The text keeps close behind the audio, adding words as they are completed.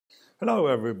Hello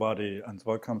everybody and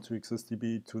welcome to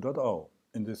eXist-db 2.0.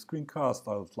 In this screencast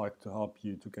I would like to help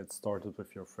you to get started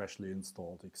with your freshly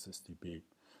installed eXist-db.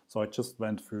 So I just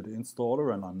went through the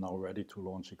installer and I'm now ready to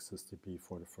launch eXist-db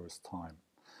for the first time.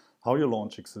 How you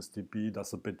launch eXist-db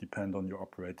does a bit depend on your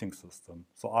operating system.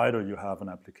 So either you have an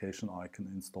application icon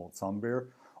installed somewhere,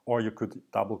 or you could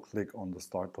double click on the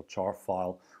start.jar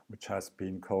file which has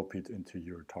been copied into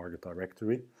your target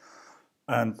directory.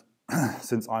 And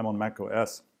since I'm on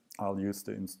macOS, I'll use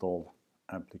the installed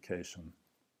application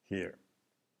here.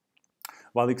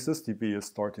 While eXist-db is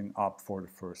starting up for the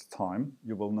first time,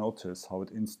 you will notice how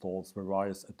it installs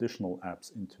various additional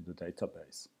apps into the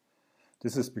database.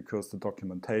 This is because the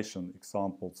documentation,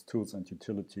 examples, tools and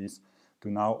utilities do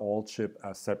now all ship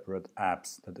as separate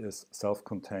apps, that is,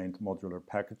 self-contained modular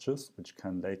packages which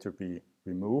can later be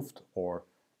removed or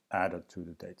added to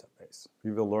the database.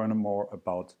 We will learn more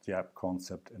about the app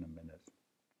concept in a minute.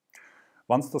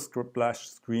 Once the splash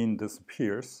screen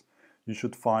disappears, you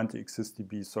should find the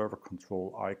eXist-db server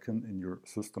control icon in your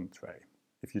system tray.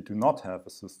 If you do not have a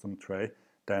system tray,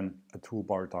 then a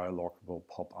toolbar dialog will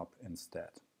pop up instead.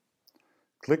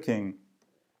 Clicking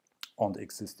on the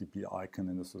eXist-db icon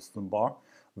in the system bar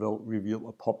will reveal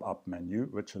a pop-up menu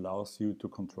which allows you to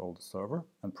control the server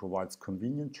and provides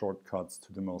convenient shortcuts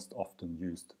to the most often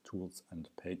used tools and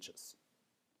pages.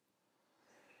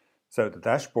 So the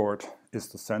dashboard is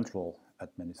the central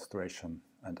administration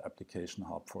and application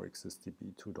hub for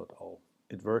eXist-db 2.0.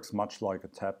 It works much like a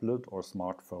tablet or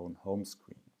smartphone home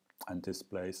screen and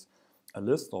displays a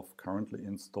list of currently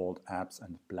installed apps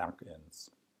and plugins.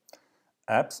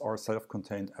 Apps are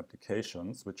self-contained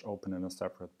applications which open in a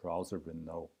separate browser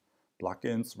window.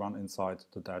 Plugins run inside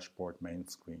the dashboard main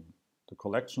screen. The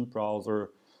collection browser,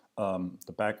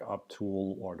 the backup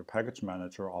tool or the package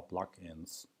manager are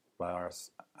plugins,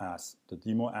 whereas the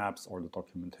demo apps or the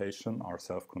documentation are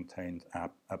self-contained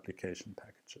application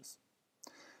packages.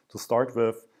 To start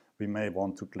with, we may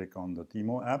want to click on the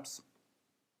demo apps.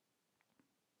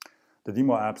 The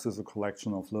demo apps is a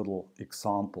collection of little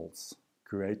examples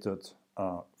created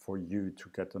for you to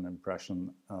get an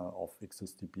impression of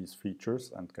eXist-db's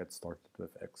features and get started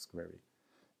with xQuery.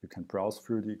 You can browse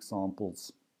through the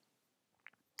examples.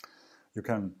 You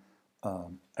can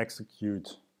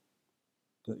execute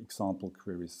the example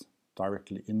queries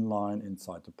directly inline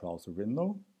inside the browser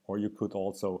window, or you could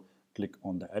also click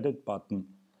on the Edit button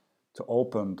to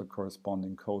open the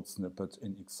corresponding code snippet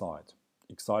in Excite.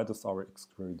 Excite is our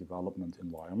xQuery development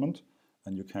environment,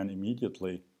 and you can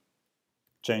immediately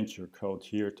change your code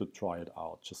here to try it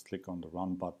out. Just click on the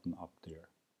Run button up there.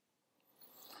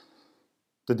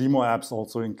 The demo apps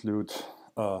also include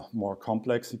more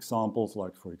complex examples,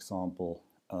 like for example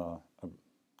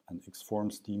an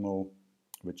Xforms demo,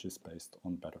 which is based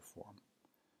on Betterform.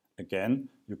 Again,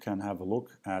 you can have a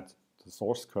look at the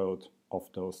source code of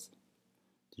those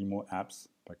demo apps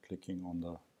by clicking on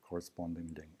the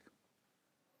corresponding link.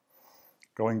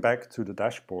 Going back to the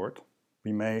dashboard,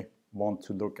 we may want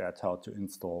to look at how to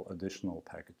install additional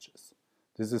packages.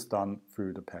 This is done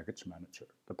through the package manager.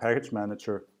 The package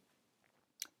manager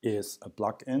is a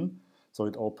plugin, so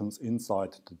it opens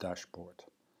inside the dashboard.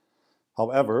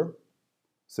 However,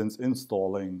 since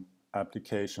installing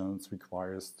applications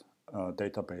requires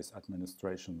database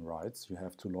administration rights, you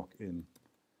have to log in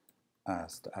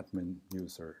as the admin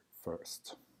user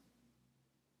first.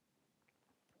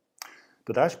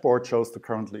 The dashboard shows the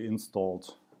currently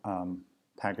installed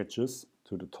packages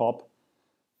to the top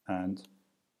and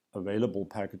available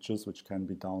packages which can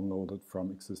be downloaded from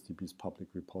eXist-db's public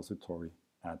repository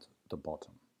at the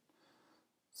bottom.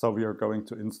 So we are going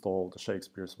to install the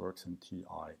Shakespeare's works in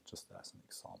TI just as an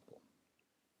example.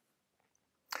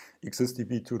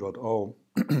 eXist-db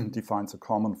 2.0 defines a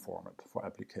common format for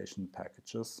application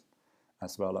packages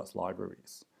as well as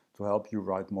libraries to help you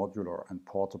write modular and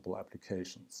portable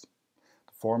applications.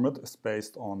 The format is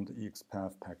based on the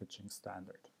EXPath packaging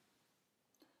standard.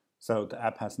 So the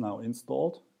app has now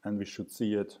installed and we should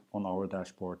see it on our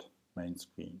dashboard main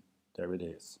screen. There it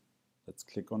is. Let's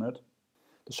click on it.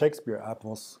 The Shakespeare app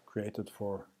was created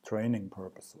for training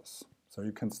purposes. So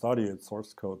you can study its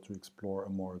source code to explore a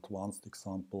more advanced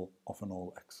example of an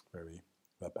all xQuery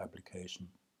web application.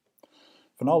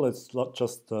 For now, let's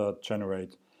just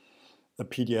generate a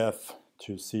PDF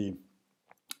to see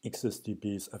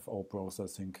eXist-db's FO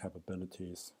processing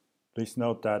capabilities. Please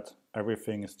note that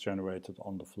everything is generated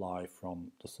on the fly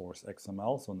from the source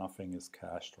XML, so nothing is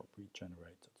cached or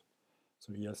pre-generated.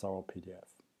 So here's our PDF.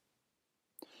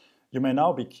 You may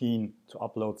now be keen to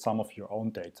upload some of your own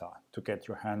data to get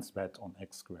your hands wet on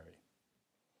xQuery.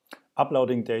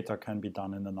 Uploading data can be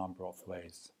done in a number of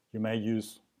ways. You may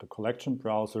use the collection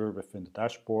browser within the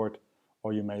dashboard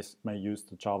or you may use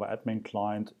the Java admin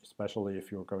client, especially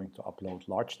if you're going to upload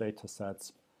large data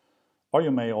sets, or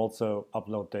you may also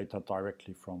upload data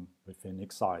directly from within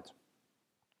Excite.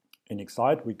 In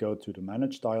Excite, we go to the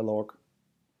Manage dialog,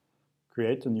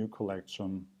 create a new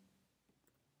collection,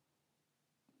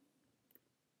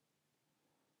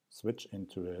 switch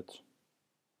into it,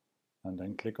 and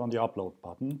then click on the Upload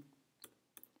button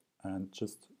and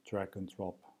just drag and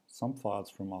drop some files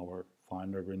from our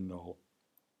Finder window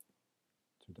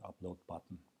to the Upload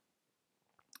button.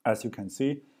 As you can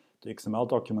see, the XML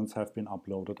documents have been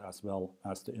uploaded as well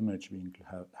as the image we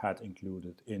had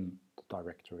included in the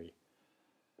directory.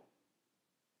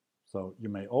 So you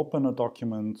may open a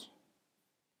document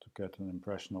to get an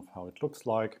impression of how it looks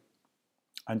like,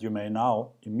 and you may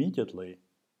now immediately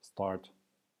start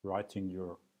writing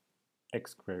your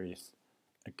X queries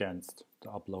against the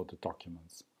uploaded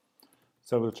documents.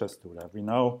 So we'll just do that. We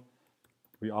know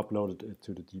we uploaded it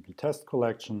to the DB test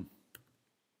collection,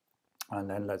 and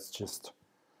then let's just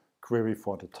query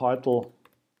for the title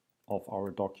of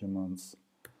our documents.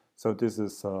 So this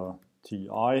is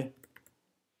TI,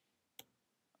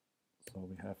 so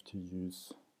we have to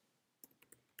use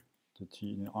the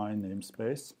TI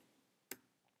namespace,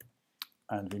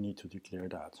 and we need to declare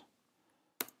that.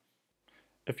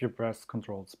 If you press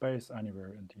Ctrl space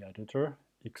anywhere in the editor,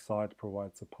 Excite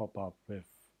provides a pop-up with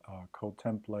code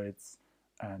templates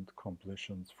and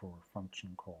completions for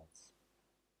function calls.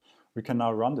 We can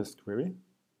now run this query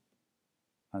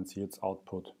and see its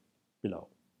output below.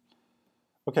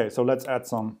 Okay, so let's add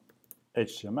some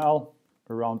HTML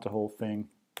around the whole thing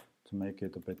to make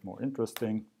it a bit more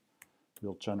interesting.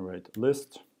 We'll generate a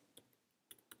list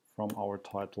from our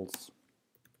titles.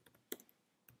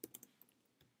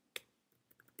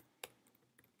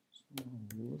 So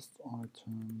list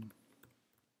item.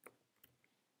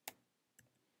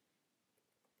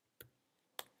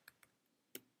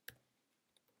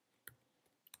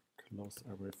 Close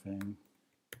everything.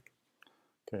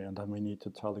 Okay, and then we need to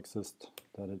tell Exist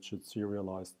that it should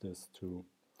serialize this to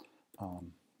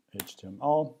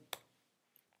HTML,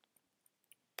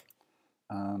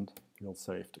 and we'll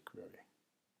save the query.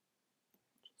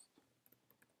 Just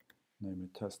name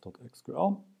it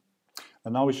test.xql.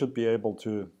 And now we should be able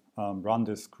to run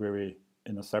this query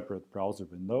in a separate browser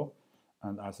window.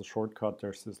 And as a shortcut,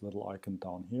 there's this little icon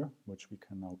down here, which we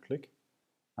can now click.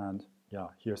 And yeah,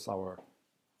 here's our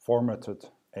formatted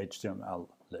HTML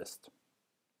list.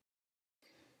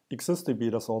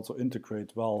 eXist-db does also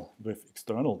integrate well with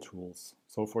external tools.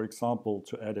 So for example,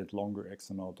 to edit longer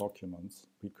XML documents,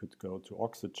 we could go to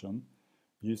Oxygen,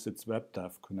 use its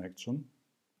WebDev connection,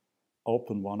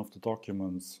 open one of the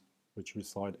documents which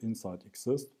reside inside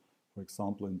eXist, for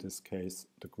example, in this case,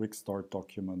 the quick start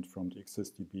document from the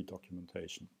eXist-db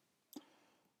documentation.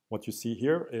 What you see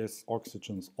here is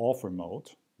Oxygen's author mode,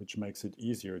 which makes it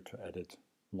easier to edit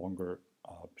longer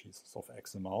pieces of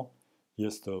XML.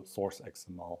 Here's the source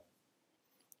XML.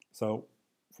 So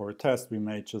for a test, we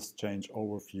may just change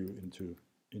overview into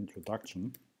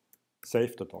introduction,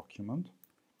 save the document,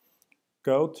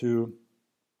 go to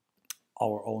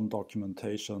our own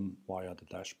documentation via the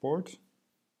dashboard,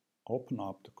 open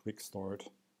up the quick start,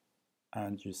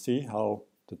 and you see how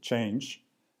the change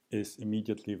is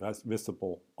immediately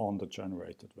visible on the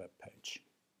generated web page.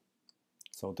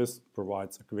 So this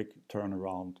provides a quick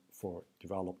turnaround for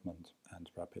development and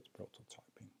rapid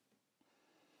prototyping.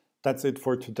 That's it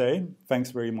for today.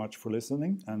 Thanks very much for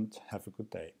listening and have a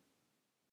good day.